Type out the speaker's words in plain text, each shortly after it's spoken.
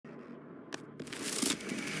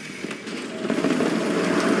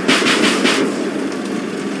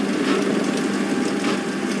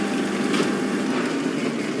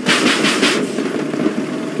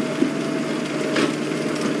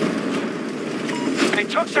They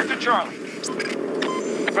took Sector Charlie.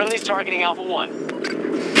 Friendly's targeting Alpha 1.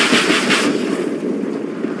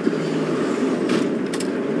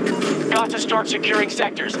 Got to start securing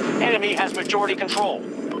sectors. Enemy has majority control.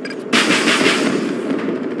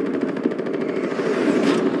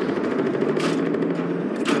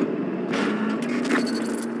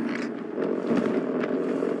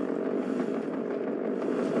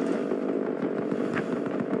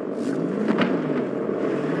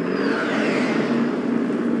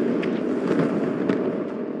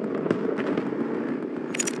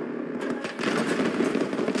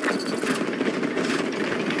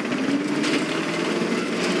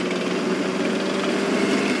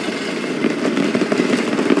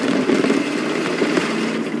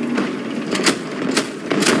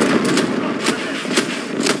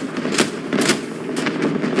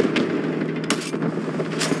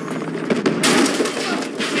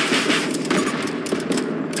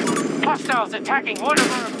 Hostiles attacking one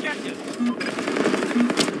of our objectives.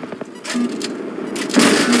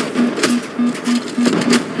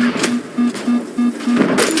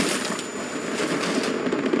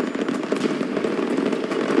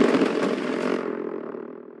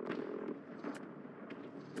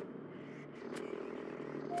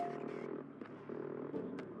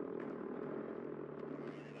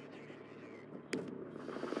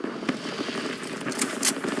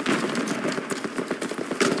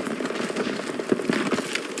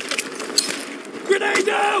 Grenade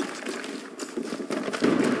out!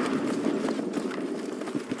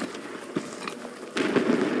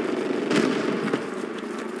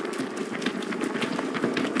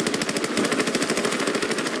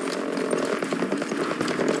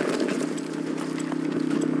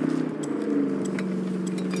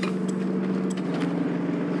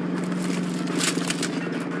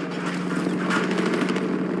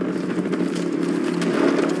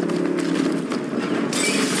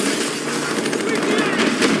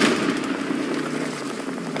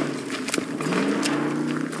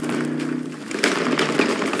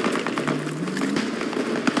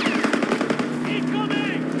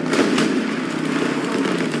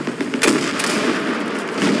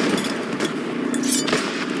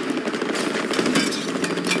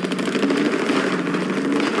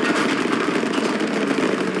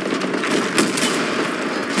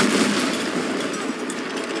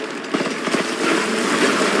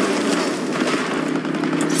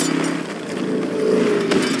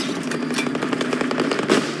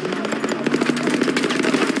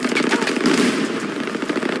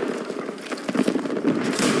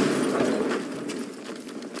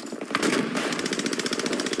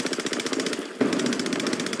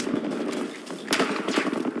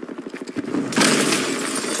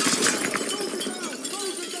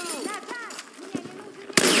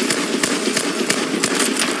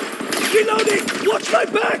 Reloading! Watch my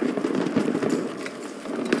back!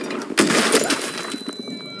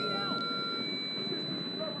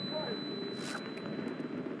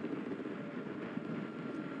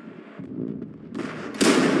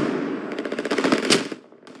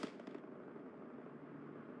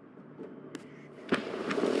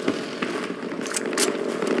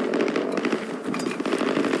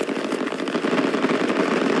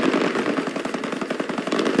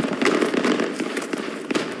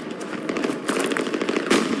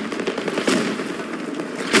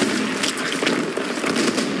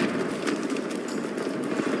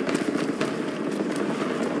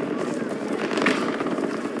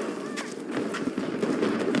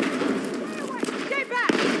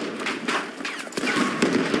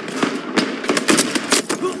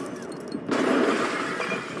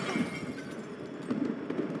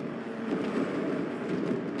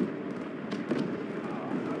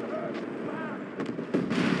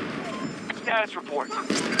 Status report.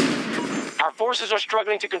 Our forces are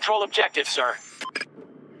struggling to control objectives, sir.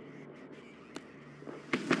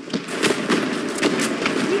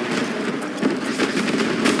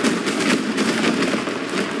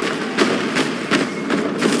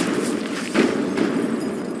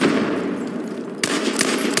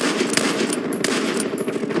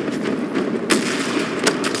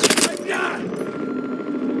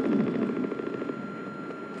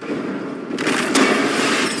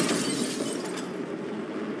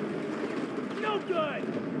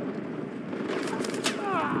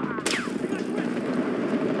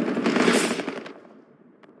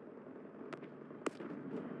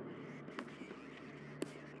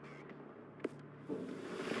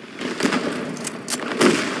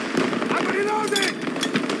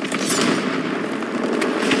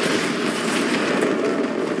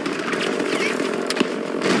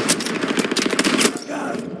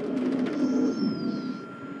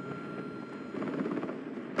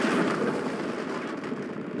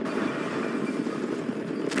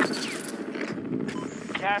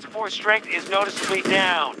 task force strength is noticeably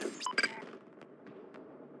down.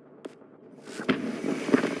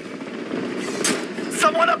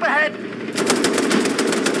 Someone up ahead!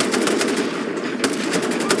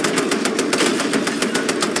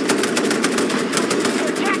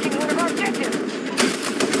 They're attacking one of our objectives!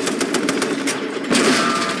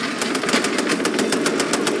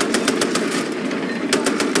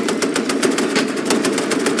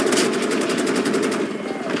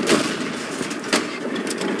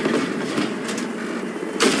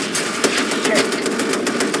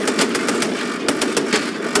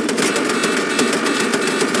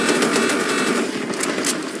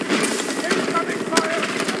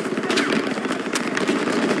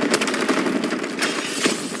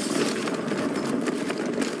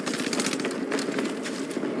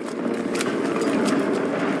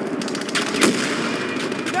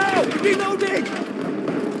 Reloading!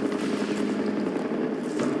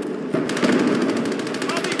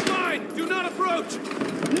 I'll be fine! Do not approach!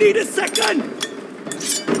 Need a second!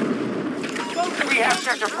 We have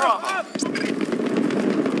Sector Bravo.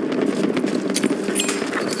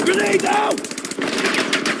 Grenade out!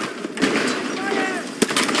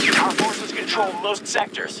 Our forces control most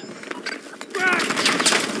sectors.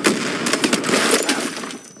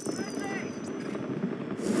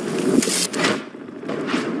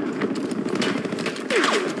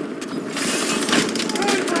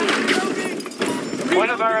 One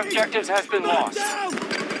of our objectives has been lost.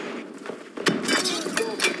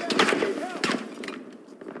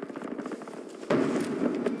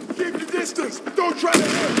 Keep your distance! Don't try to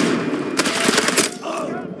hit!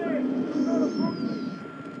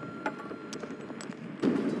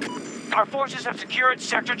 Our forces have secured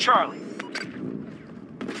Sector Charlie.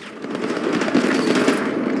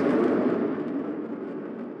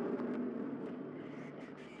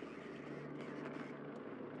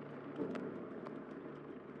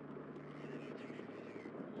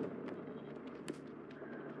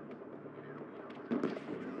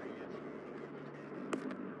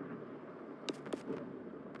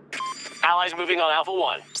 Allies moving on Alpha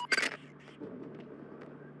 1.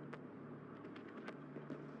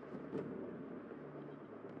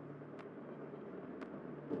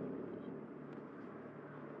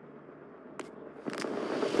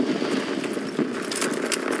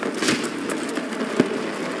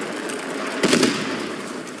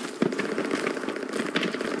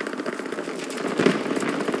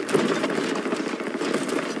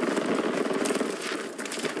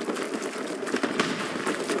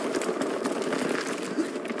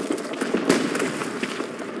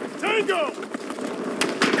 Tango!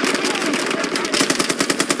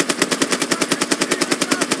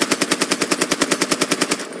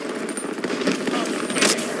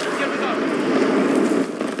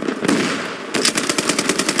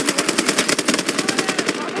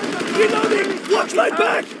 Reloading! Watch my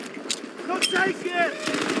back! Don't take it!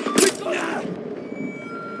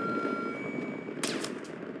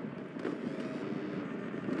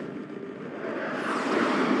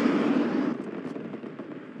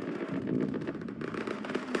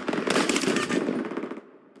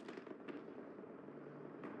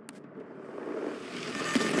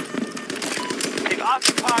 They've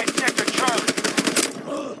occupied Sector Charlie.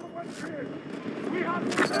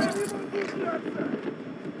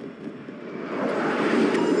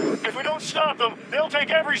 If we don't stop them, they'll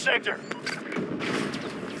take every sector.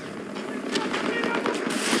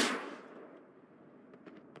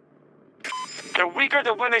 They're weaker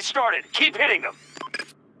than when they started. Keep hitting them.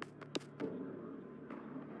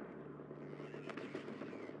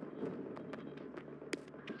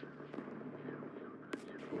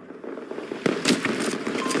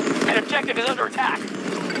 An objective is under attack.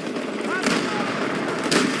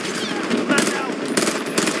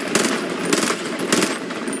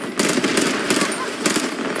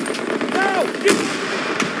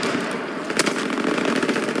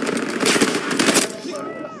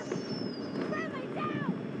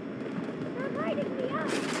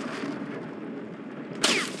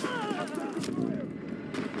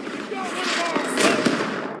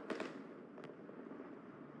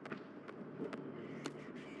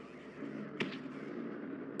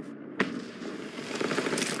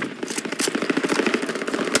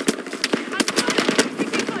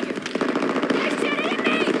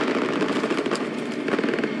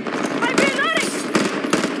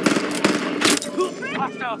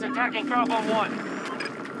 Hostiles attacking Bravo 1.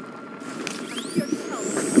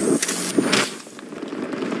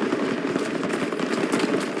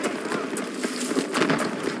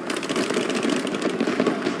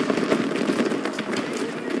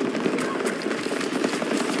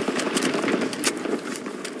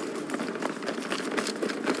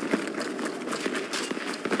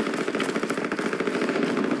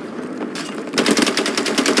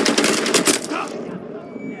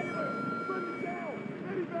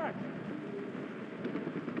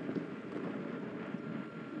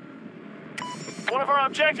 One of our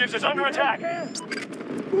objectives is under attack.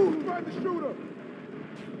 Move, find the shooter.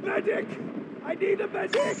 Medic! I need a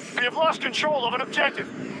medic! We have lost control of an objective.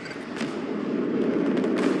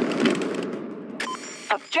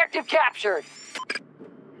 Objective captured.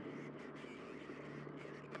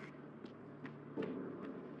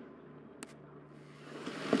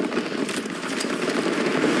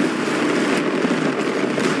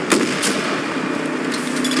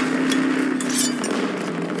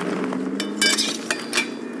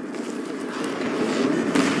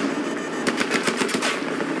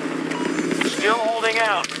 Still holding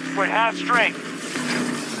out. We're at half strength.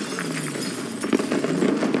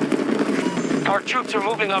 Our troops are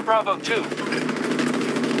moving on Bravo 2.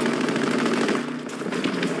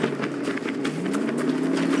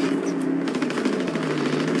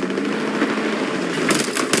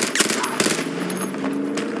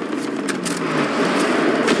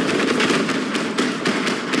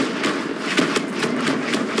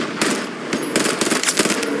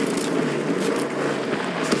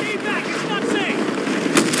 Stay back! It's not safe!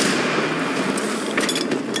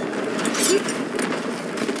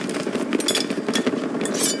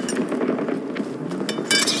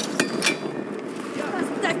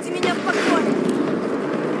 Оставьте меня в покое!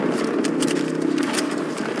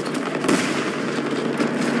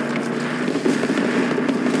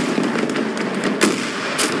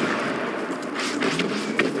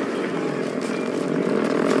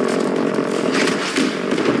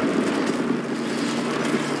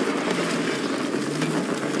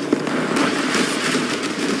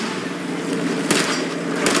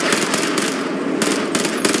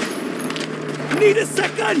 Need a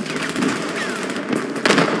second!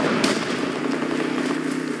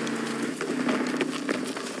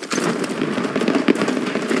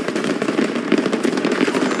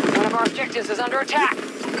 One of our objectives is under attack.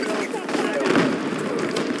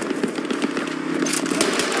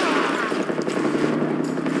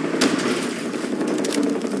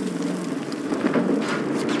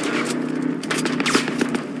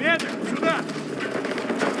 Медик, сюда!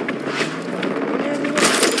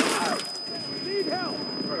 Need help!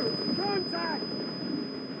 Contact!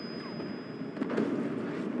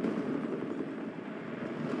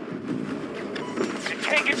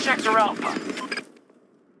 Taking Sector Alpha.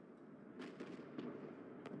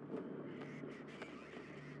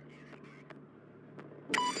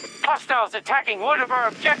 Hostiles attacking one of our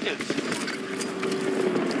objectives.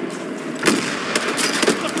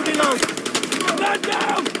 Reload! Man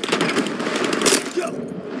down!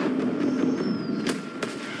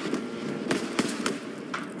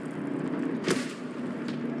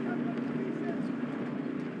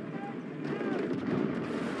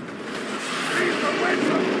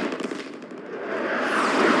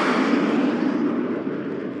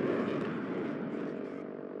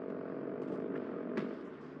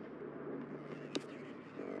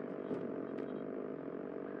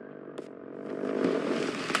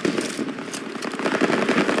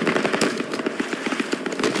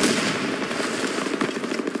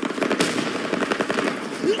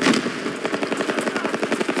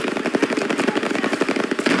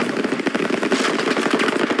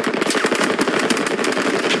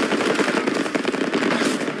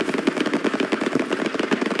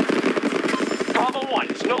 Bravo 1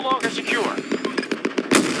 is no longer secure.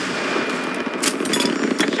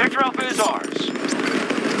 Sector Alpha is ours.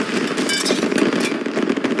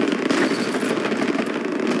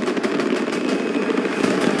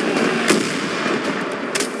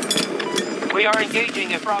 We are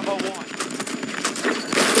engaging at Bravo 1.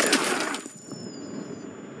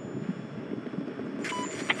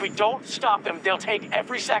 If we don't stop them, they'll take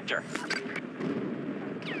every sector.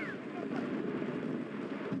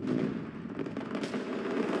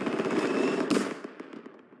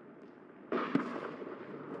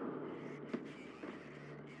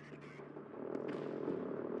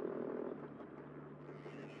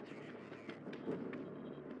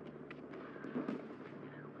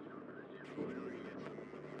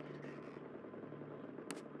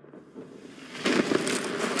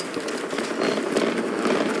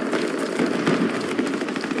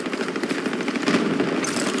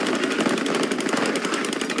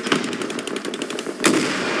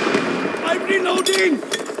 I'm reloading!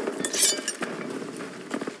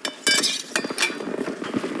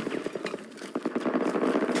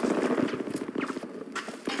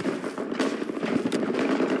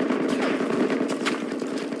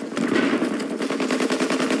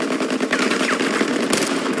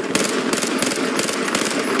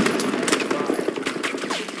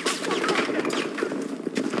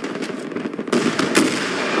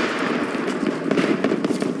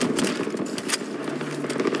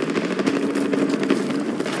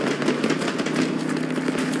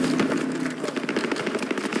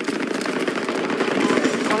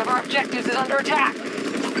 under attack.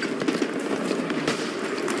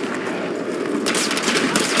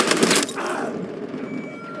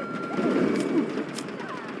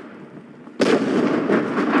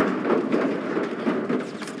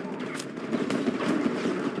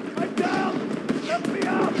 I'm down! Help me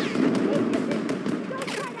up!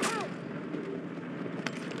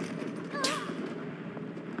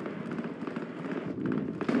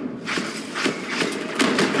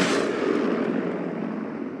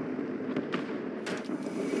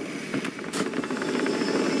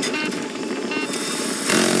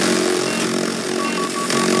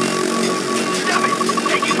 Damage!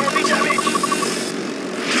 Taking heavy damage!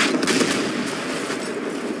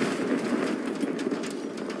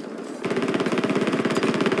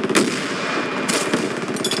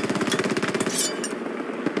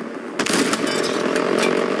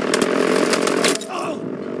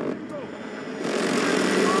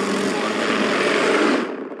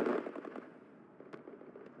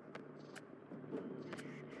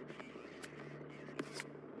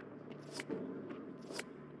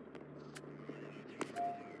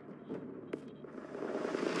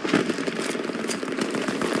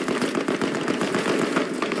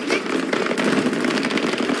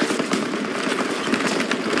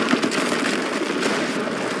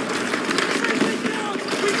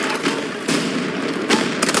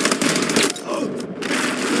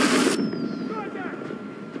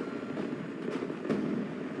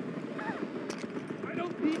 I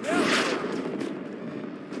don't need help!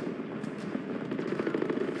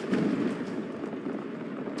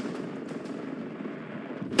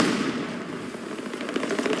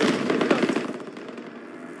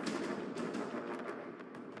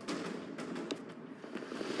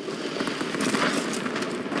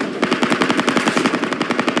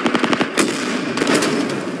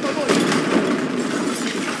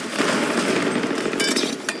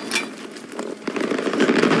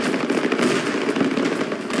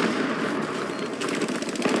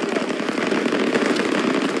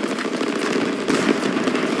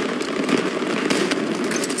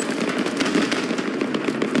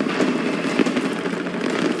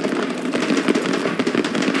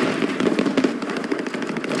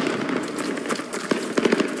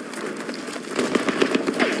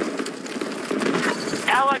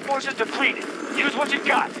 Allied forces depleted. Use what you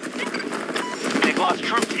got. They've lost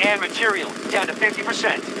troops and materials, down to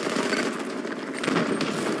 50%.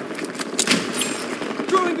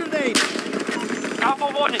 Throwing grenade! Alpha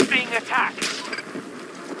 1 is being attacked.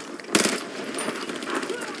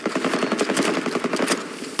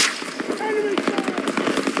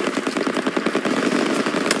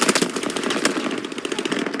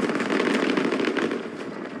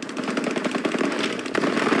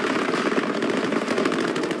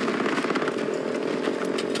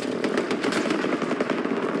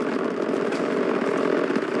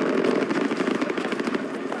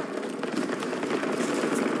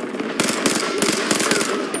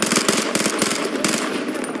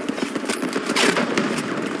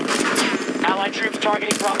 Allied troops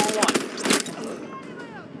targeting Bravo 1.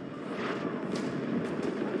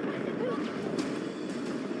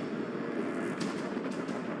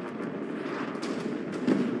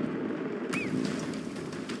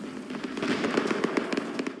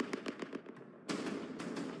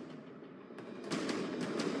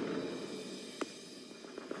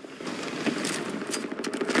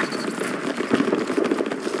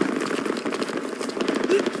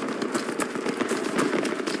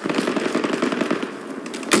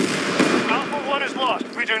 Alpha 1 is lost.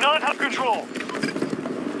 We do not have control.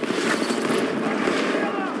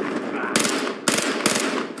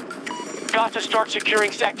 Got to start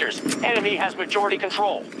securing sectors. Enemy has majority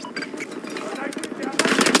control.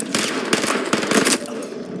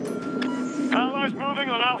 Allies moving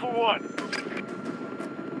on Alpha 1.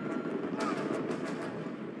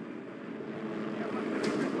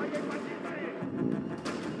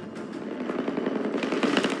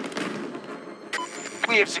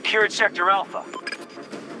 We have secured Sector Alpha.